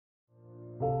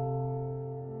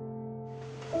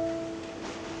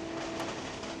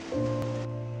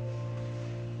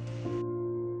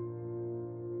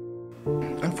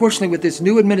unfortunately, with this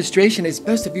new administration, it's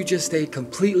best if you just stay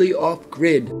completely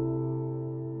off-grid.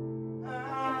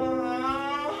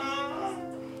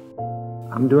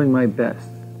 I'm doing my best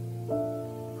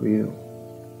for you,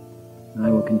 and I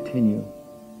will continue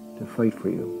to fight for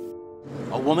you.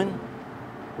 A woman,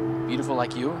 beautiful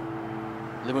like you,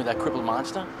 living with that crippled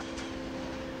monster?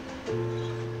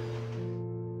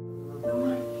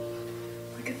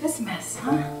 Look at this mess,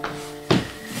 huh?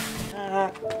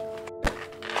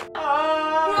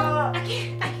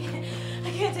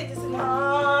 I can't take this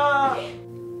anymore.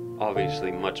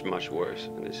 Obviously much, much worse,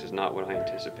 and this is not what I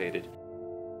anticipated.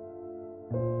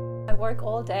 I work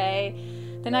all day,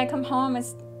 then I come home,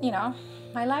 it's, you know,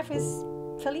 my life is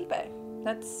Felipe.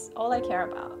 That's all I care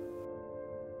about.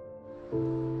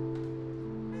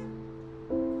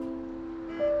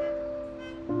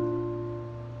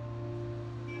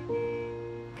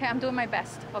 Okay, I'm doing my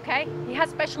best, okay? He has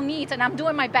special needs and I'm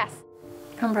doing my best.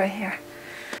 Come right here.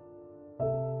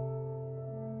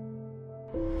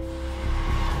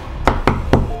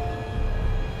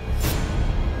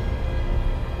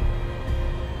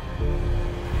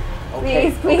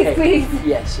 Okay, Please, okay. please.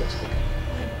 Yes, okay.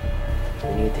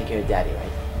 We need to take care of Daddy, right?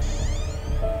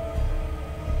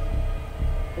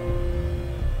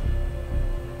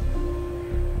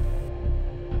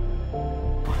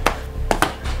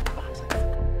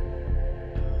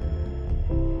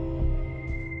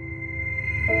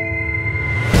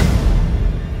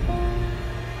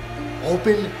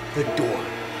 Open the door.